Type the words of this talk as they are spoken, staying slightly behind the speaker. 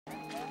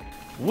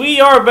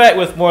We are back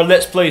with more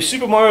Let's Play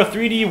Super Mario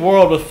 3D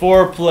World with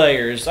 4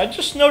 players. I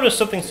just noticed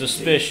something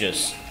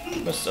suspicious.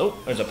 Oh,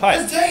 there's a pipe.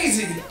 It's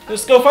Daisy!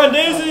 Let's go find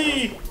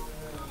Daisy!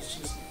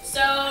 So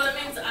that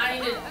means I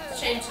need to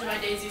change to my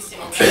Daisy suit.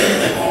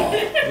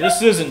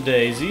 This isn't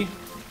Daisy.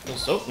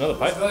 Oh, another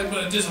pipe. It's nothing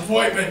but a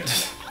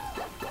disappointment.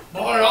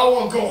 Mario, I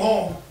want to go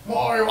home.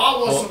 Mario, I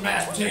want some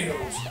mashed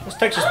potatoes. This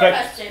takes us I back.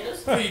 mashed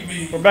potatoes. Feed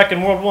me. We're back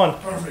in World 1.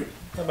 Perfect.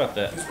 How about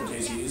that? That's where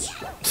Daisy is.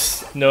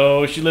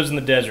 No, she lives in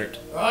the desert.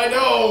 I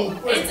know.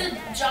 It's a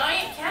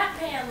giant cat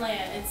pan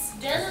land. It's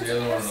desert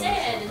and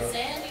sand. It's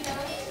sand, you know.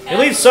 It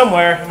leads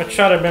somewhere. I'm gonna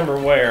try to remember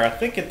where. I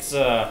think it's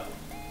yeah,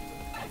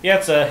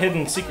 it's a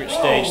hidden secret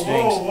stage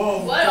thing.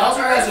 Whoa. What?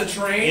 Bowser has a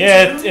train.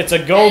 Yeah, it's a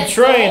gold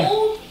train.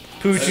 Gold?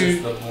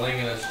 Poochoo, the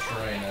blingingest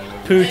train I've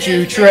ever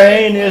Poochoo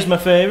train is my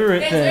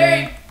favorite It's thing.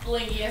 very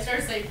blingy. I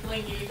started saying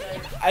blingy, but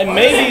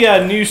Maybe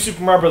a new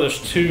Super Mario Brothers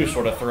 2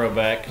 sort of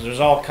throwback, because there's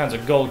all kinds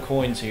of gold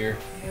coins here.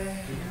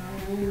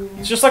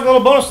 It's just like a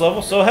little bonus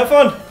level, so have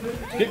fun.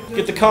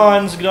 Get the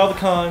cons, get all the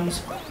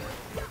cons. I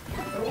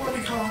don't want to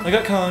be conned. I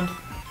got conned. God,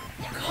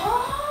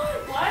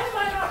 why am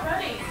I not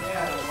running?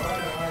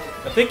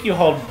 Yeah, I think you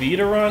hold B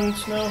to run,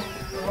 Snow.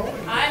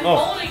 I'm Oh,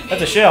 holding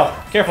that's a me. shell.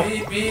 Careful.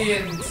 Me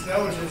and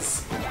Snow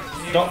just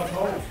gave Don't- up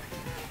hope.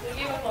 I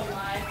gave up on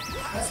life.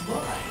 That's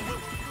mine.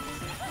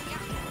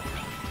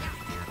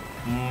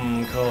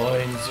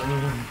 Coins.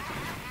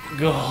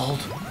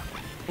 Gold.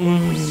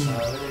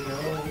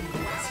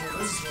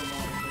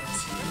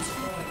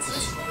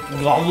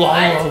 Blah,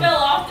 I just blah. fell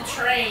off the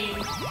train.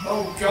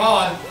 Oh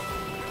God.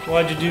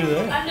 Why'd you do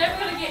that? I'm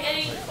never gonna get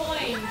any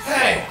coins.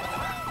 Hey.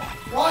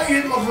 Why are you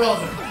hitting my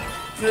brother?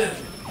 Hey,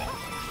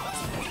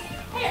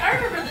 I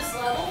remember this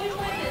level. We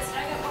played this, and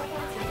I got more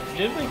points.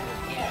 Did we?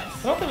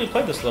 Yes. I don't think we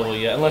played this level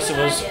yet, unless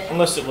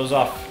it was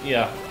off.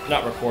 Yeah,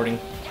 not recording.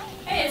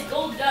 Hey, it's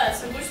gold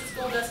dust. I wish this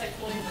gold dust had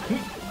coins in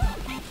it.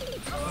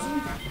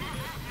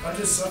 Am I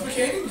just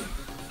suffocating?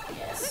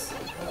 Yes.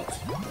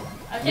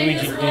 I've Luigi taken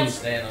this didn't one.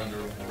 stand under.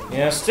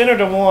 Yeah, stand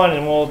to 1,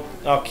 and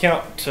I'll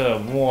count to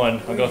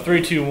 1. I'll go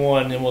 3, 2,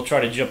 1, and we'll try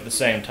to jump at the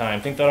same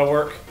time. Think that'll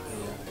work?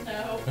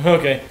 No.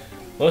 Okay,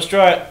 let's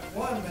try it.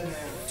 1 banana,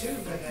 2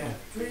 banana,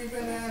 3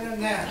 banana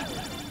now.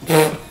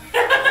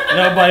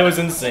 Nobody was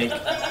in sync. I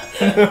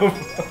got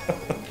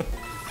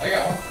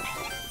one.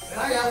 And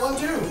I got one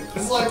too.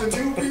 It's like the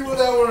 2 people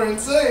that were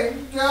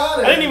insane got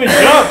it. I didn't even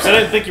jump, so I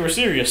didn't think you were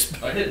serious.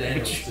 I hit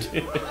Daniels.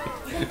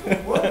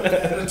 One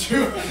banana,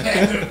 2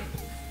 banana.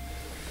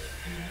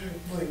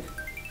 Blink.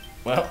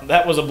 Well,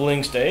 that was a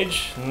bling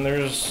stage, and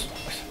there's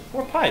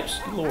more pipes.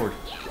 Good lord.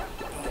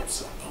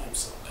 Pumps.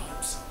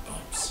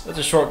 That's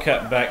a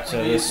shortcut back to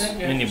You this think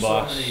mini after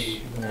boss.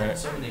 Alright.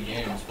 So many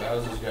games,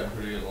 Bowser's got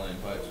pretty good line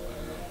pipes by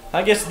now.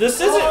 I guess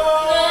this isn't.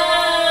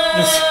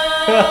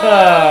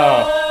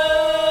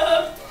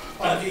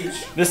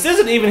 This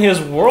isn't even his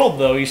world,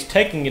 though. He's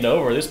taking it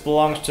over. This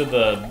belongs to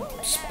the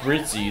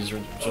Spritzies,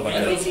 or so like I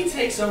that. think he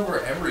takes over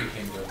every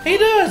kingdom. He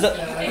does. That,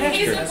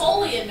 He's bastard.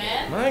 Napoleon,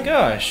 man. My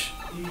gosh.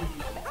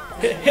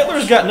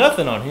 Hitler's got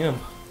nothing on him.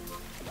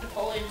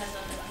 Napoleon has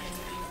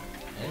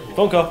nothing on him.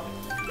 Phone call.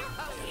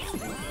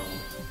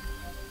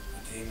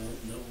 They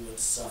won't know what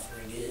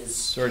suffering is.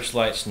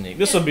 Searchlight sneak.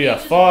 This will be a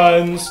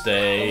fun Which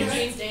stage.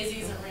 means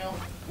Daisy isn't real.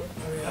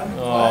 I mean, I'm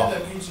Oh. glad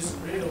that Peach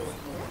isn't real.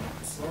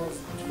 As long as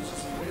Peach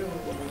isn't real.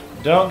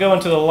 Don't go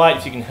into the light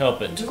if you can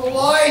help it. To the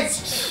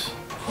lights!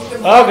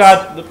 Oh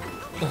god.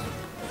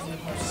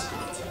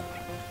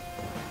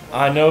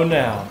 I know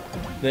now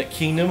that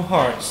Kingdom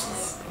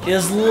Hearts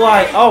is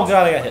light. Oh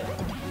god, I got hit.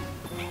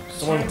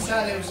 Someone. Turns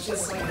out it was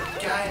just like a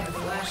guy in the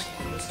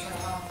flashlight. It was kind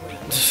of awkward.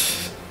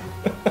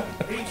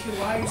 Riku,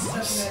 why are you stuck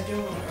in that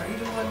door? Are you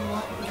the one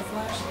locked with the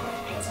flashlight?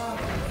 What's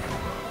happening?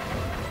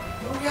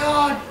 Oh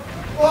god!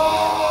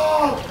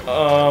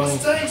 Whoa!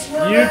 Mistakes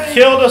were You made!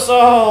 killed us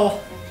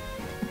all.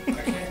 I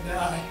can't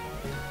die.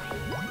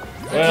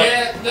 I Well-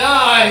 can't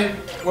die!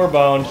 We're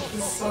boned. This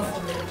is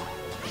suffering.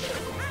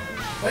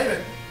 Wait a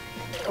minute.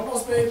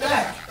 Almost made it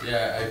back.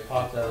 Yeah, I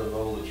popped out of the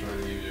hole to try to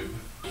give you.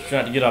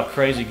 Trying to get off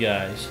crazy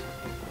guys.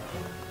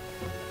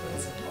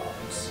 It's a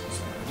box.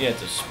 Yeah,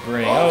 it's a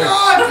spring. Oh Oh.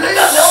 god, please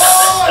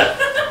Lord!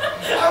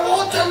 I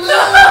want to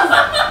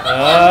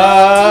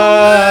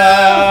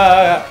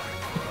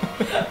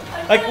live!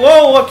 Like,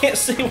 whoa, I can't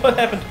see what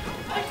happened.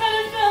 I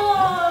kind of fell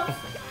off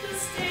the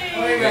stage.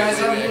 Oh, hey guys,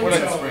 I'm We're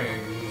not Mucho. spring.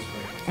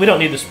 We don't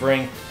need the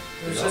spring.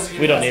 It's just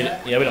We don't need it.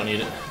 Yeah, we don't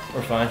need it.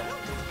 We're fine.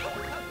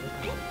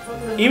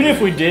 Even if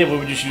we did, we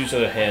would just use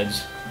other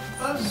heads.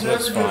 I'm So never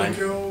it's gonna fine.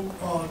 go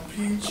on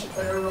Peach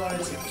air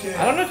rides again.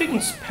 I don't know if you can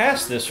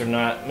pass this or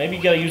not. Maybe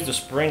you gotta use the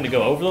spring to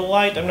go over the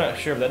light. I'm not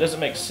sure, but that doesn't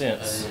make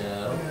sense. Yeah, I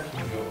don't think you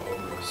can go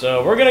over it.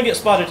 So we're gonna get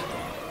spotted.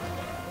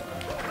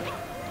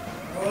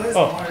 Oh, there's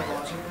Oh. Mario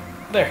watching.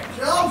 There.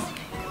 Jump!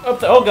 Up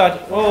there. Oh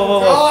god. Whoa, whoa, whoa,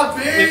 whoa. God,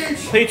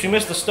 Peach! Peach, we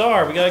missed the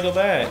star. We gotta go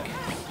back.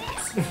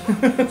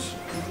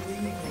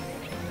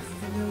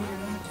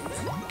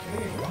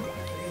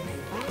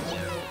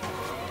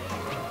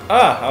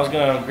 Ah, I was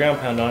gonna ground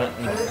pound on it.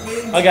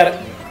 I got it.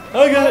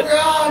 I got it.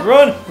 God.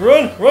 Run,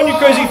 run, run, you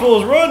crazy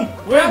fools, run,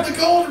 Grab run. the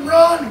gold and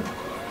run!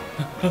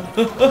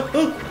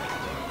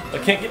 I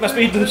can't get my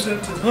speed boost.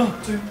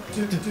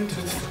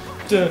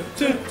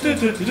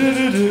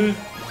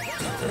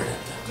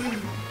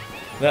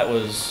 That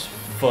was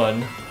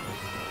fun.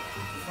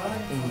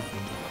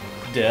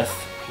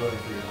 Death.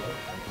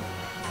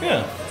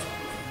 Yeah.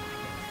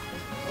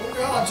 Oh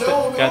God,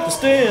 Toad! Got the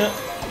stamp.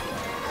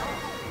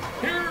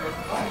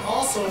 I'm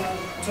also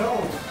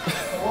Toad.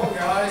 Hello,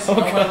 guys. Oh,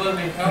 How am I God.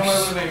 living? How am I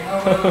living? How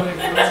am I living?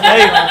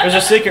 Hey, there's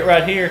a secret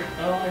right here.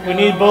 Oh my God, We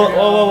need oh bullet. my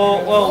Whoa,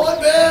 God. whoa, whoa, whoa.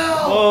 Bullet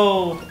Bill!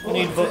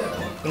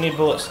 Whoa. We need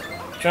bullets.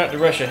 Try not to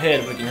rush ahead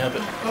if we can help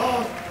it.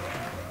 Oh,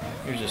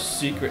 Here's a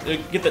secret.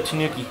 Get that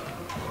Tanuki.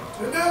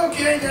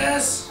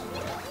 Tanuki-ness!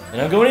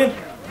 And I'm going in.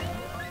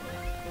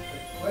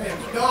 Wait,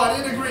 no, I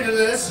didn't agree to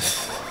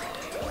this.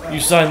 You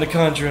signed the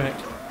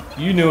contract.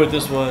 You knew what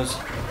this was.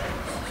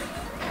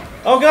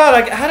 Oh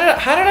God! How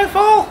did I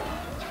fall?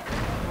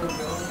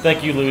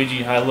 Thank you,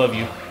 Luigi. I love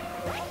you.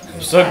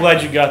 I'm so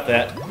glad you got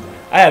that.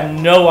 I have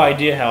no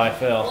idea how I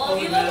fell. Well,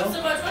 if you love him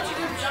so much, why don't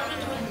you go jump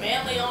into his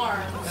manly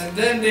arms? And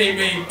then they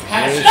made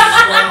passion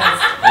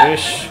love.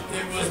 Wish.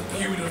 It was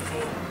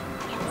beautiful.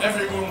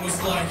 Everyone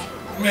was like,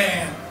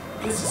 man,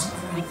 this is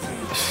groovy.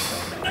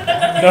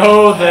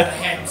 No, Had a that.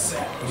 ham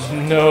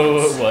sandwich. No,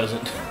 it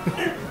wasn't.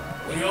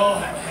 We all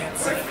had ham We're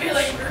sandwiches.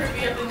 feeling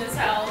groovy up in this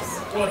house.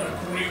 What a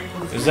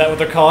groove. Is that what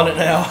they're calling it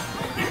now?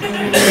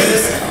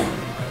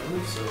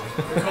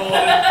 They call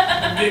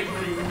it big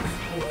groove.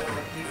 Or,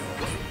 you know,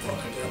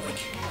 funkadelic.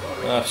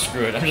 Ah,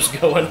 screw it. I'm just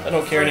going. I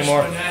don't care Fresh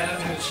anymore. banana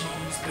and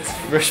cheese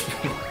biscuit. Fresh.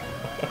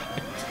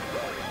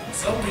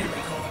 Some people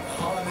call it the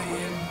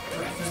Holiday Inn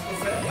breakfast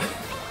buffet.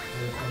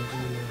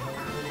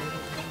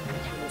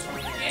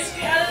 Get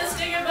me out of this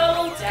stinking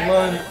bubble. Come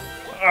on.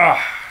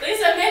 Ah, At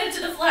least I made it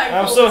to the flag.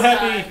 I'm so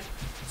happy.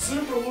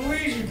 Super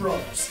Luigi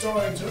Brothers,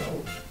 starring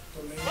Joe.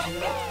 The main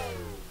character.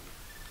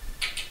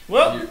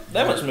 Well,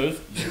 that went smooth.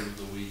 You're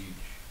the weed.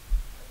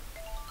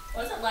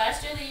 Wasn't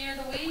last year the year of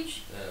the Weege?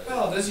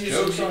 Oh, this year's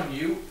Joke's gonna on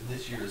you.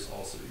 This year is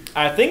also you.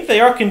 I think they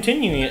are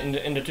continuing it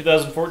into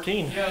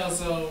 2014. Yeah,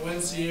 so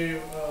when's the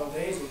year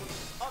Daisy?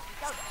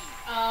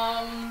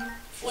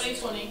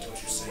 2020.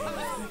 Don't you say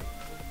anything.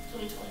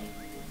 2020.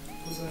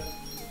 What's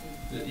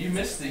that? You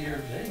missed the year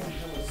of James.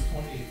 That was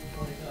 20,000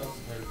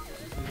 or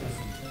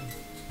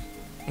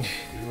 2010.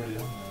 You already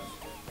done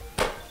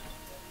that.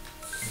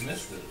 You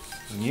missed it.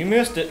 You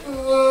missed it. The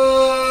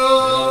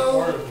other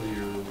part of the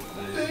year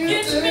was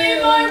Get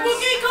me my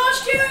Wookiee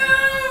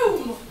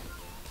costume!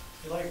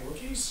 You like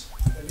Wookiees?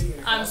 Are they in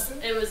a costume?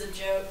 It was a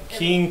joke.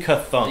 King They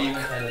Ka-thunk. even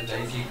had a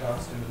Daisy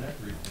costume and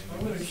everything.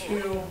 I'm gonna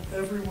kill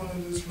everyone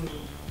in this room.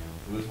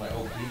 It was my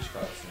old beach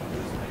costume.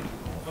 It was made.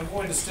 I'm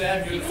going to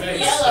stab you in the face.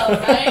 Yellow,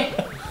 right?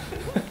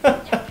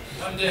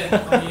 I'm dead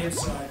on the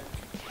inside.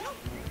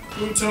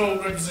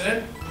 Pluto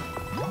represent.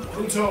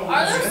 Pluto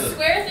Are those represent.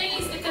 square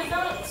thingies the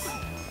Ka-thunks?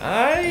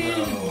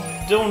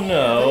 I don't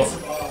know. He's a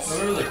boss.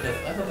 Remember the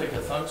I thought the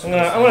Ka-thunks. I'm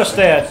gonna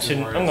stay at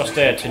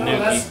No,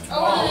 that's Tanuki.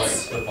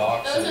 boss. The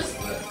boxes Those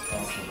that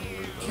constantly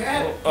move.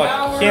 Cat Oh, I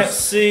powers. can't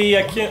see.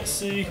 I can't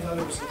see. I thought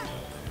it was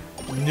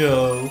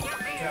No.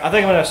 I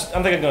think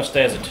I'm gonna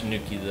stay as a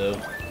Tanuki though.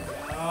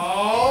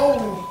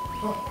 Oh!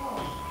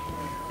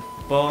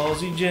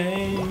 Ballsy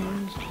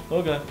James.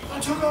 Oh God. I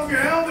took off your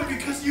helmet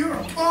because you're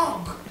a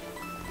punk.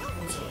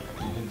 I'm sorry.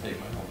 You didn't take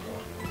my helmet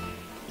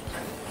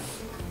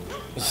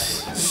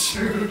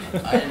Shoot.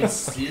 off. I am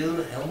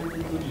still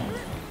helmeted Luigi.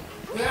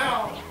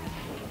 Now,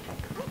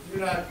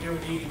 you're not doing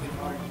anything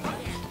hard.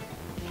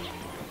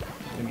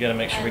 We gotta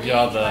make sure we get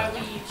all the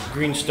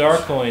green star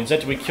coins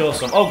after we kill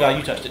some. Oh God,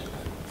 you touched it.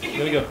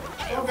 There we go.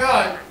 Oh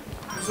God,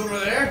 it's over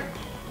there.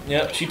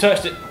 Yep, she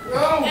touched it. Go,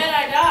 And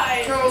I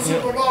died. go,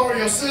 Super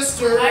Mario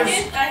sisters. I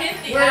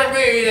hit the We're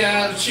made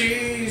out of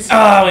cheese.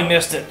 Ah, we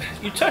missed it.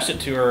 You touched it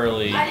too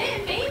early. I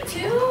didn't mean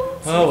to.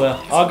 Oh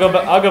well, I'll go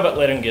back.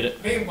 Let him get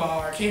it. Meanwhile,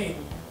 our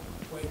king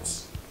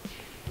waits.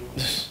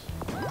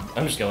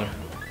 I'm just going.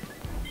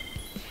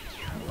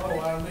 Oh,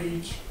 our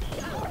liege.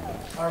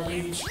 Our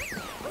liege.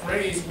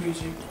 Praise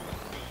Luigi.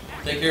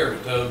 Take care of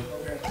it, Toad.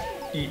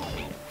 Okay.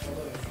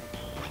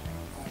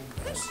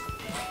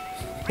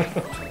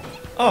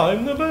 I live.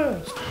 I'm the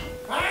best.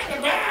 I'm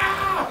the best.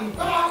 I'm the best!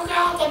 Oh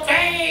God, the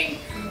pain!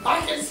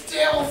 I can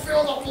still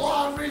feel the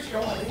blood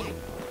rejoining.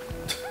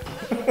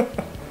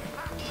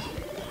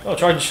 Oh,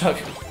 charge Chuck.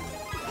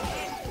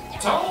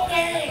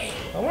 Tony!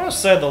 I want to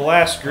say the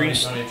last green.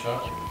 Tony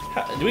Chuck.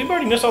 Did we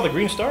already miss all the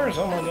green stars?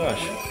 Oh my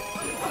gosh.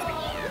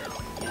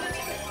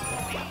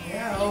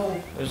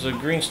 Meow. There's a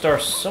green star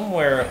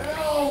somewhere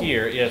Meow.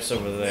 here. Yeah, it's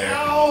over there.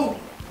 Meow!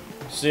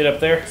 See it up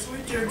there?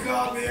 Sweet dear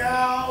God,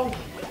 meow!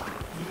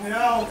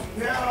 Meow!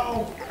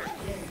 Meow!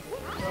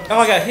 Oh,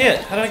 I got hit.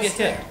 How did I get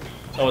hit?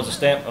 Oh, it's a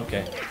stamp?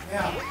 Okay.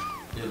 Meow.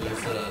 Yeah,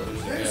 There's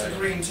there's a a guy.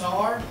 green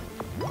tar.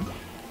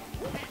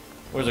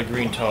 Where's a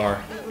green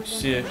tar?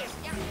 See it?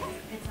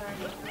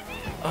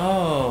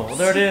 Oh, well,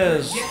 there it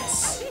is.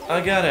 Yes!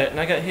 I got it, and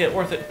I got hit.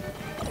 Worth it.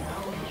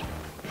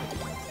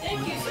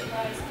 Thank you,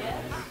 surprise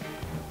guest.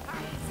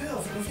 Phil,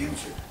 from a few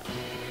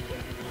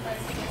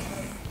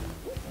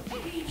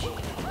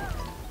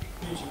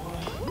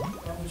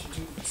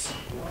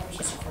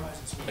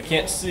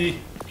can't see.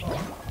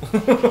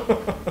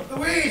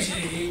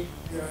 Luigi,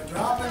 you're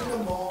dropping the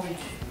ball again.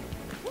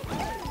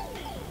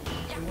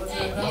 Was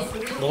it enough for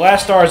you? The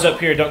last star is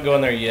up here. Don't go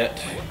in there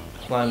yet.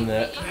 Climb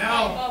that.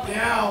 Meow,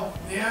 meow,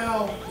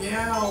 meow,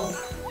 meow.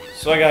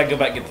 So I gotta go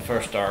back and get the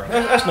first star.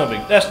 That's no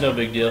big. That's no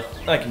big deal.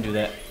 I can do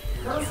that.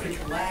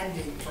 Perfect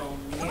landing from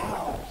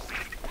meow.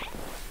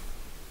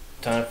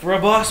 Time for a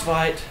boss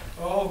fight.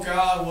 Oh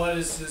God, what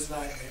is this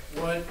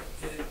nightmare?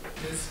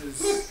 This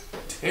is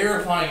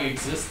Terrifying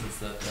existence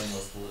that thing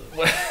must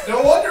live.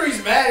 no wonder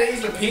he's mad.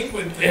 He's a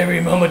penguin thing. Every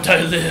moment I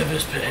live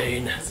is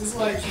pain. This is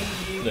like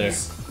he There.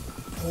 needs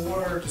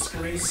poor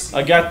disgrace.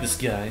 I got this,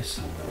 guys.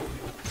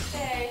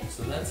 Okay.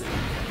 So that's it.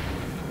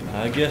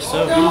 I guess Oh,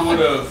 so. no. Who would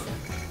have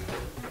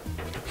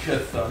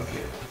Ka-thunk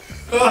it?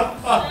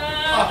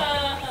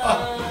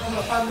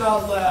 I'm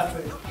not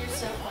laughing. You're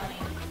so funny.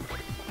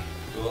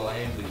 Well, I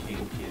am the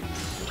king kid.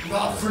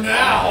 Not for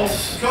now.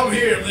 Come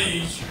here,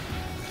 Liege.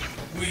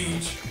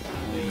 Weege.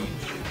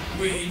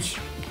 Weege.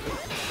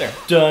 There,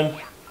 done.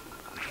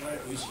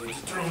 Alright, Luigi, I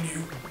dethrone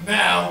you.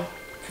 Now,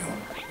 come.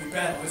 We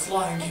battle. It's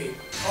Lion King.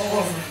 All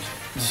over it.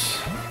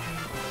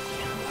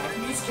 I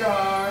can be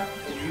Scar,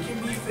 and you can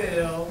be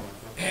Phil,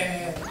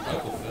 and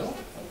Uncle Phil? Uncle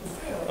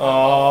Phil.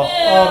 Oh,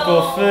 Phil.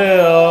 Uncle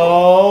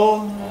Phil.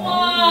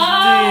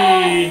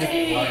 Why?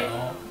 Indeed. Why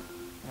not?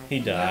 He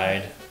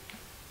died.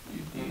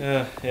 You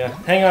did. Yeah.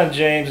 Hang on,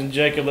 James and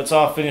Jacob. Let's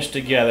all finish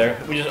together.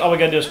 All we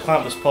gotta do is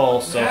climb this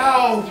pole. So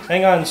Now!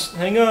 hang on.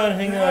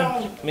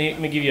 Let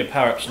me give you a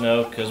power up,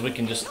 Snow, because we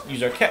can just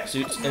use our cat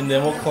suits and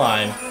then we'll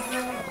climb.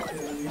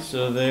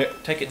 So there,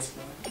 take it.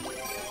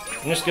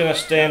 I'm just gonna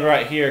stand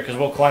right here because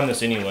we'll climb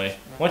this anyway.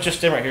 Why don't you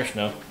stand right here,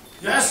 Snow?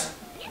 Yes!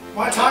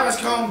 My time has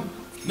come!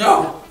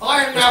 No!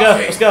 I am Let's now go.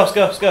 king! Let's go. Let's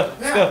go. Let's go.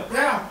 Let's go.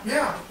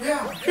 Yeah.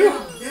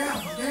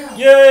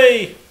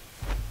 Yay!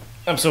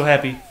 I'm so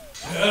happy.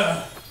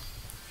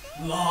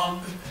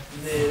 Long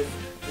live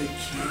the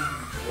king.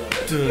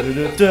 Da, da,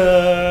 da,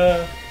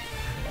 da.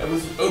 I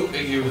was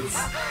hoping it was.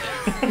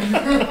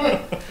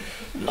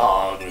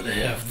 Long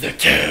live the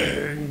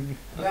king!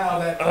 Now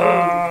that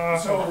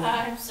so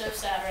I'm so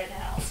sad right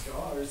now.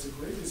 Scar is the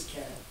greatest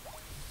cat.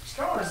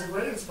 Scar is the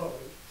greatest poet.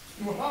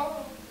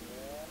 Wow.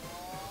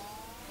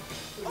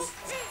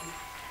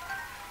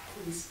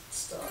 Please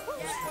stop.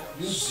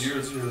 You have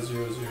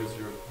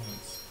 0,000,000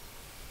 points.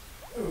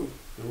 Ooh.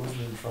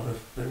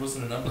 There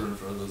wasn't a number in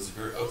front of those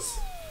zeros.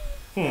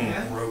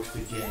 Yeah. Broke the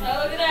game. Oh,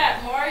 look at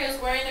that. Mario's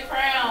wearing the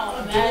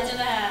crown. Imagine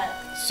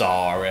that.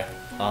 Sorry.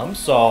 I'm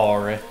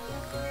sorry.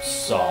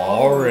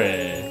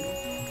 Sorry.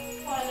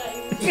 Why not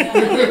you do that?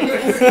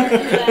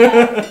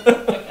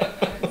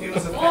 It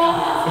was a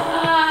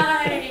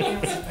Why?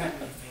 It was a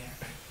family affair.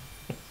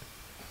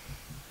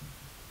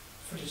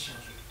 For the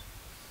children.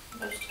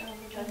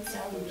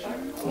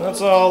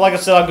 That's all. Like I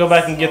said, I'll go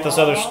back and get this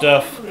other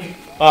stuff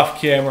off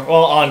camera.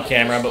 Well, on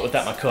camera, but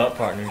without my co-op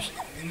partners.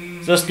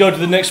 So let's go to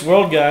the next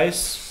world,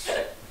 guys.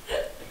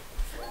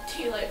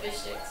 Do you like fish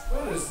sticks?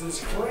 What is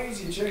this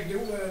crazy chick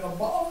doing in a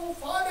bottle?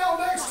 Find out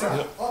next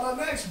time on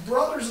the next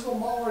Brothers of the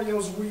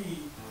Mario's Wii.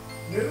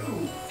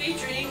 New.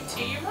 Featuring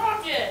Team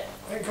Rocket.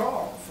 And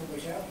Carl from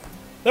the cabin.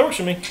 That works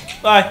for me.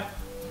 Bye.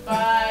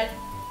 Bye.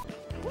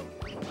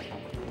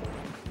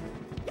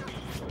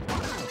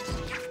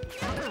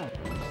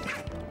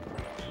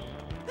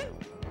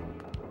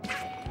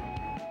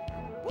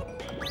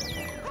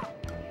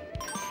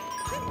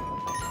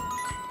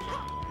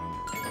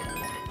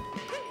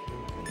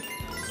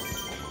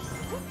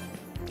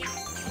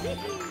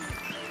 Woohoo!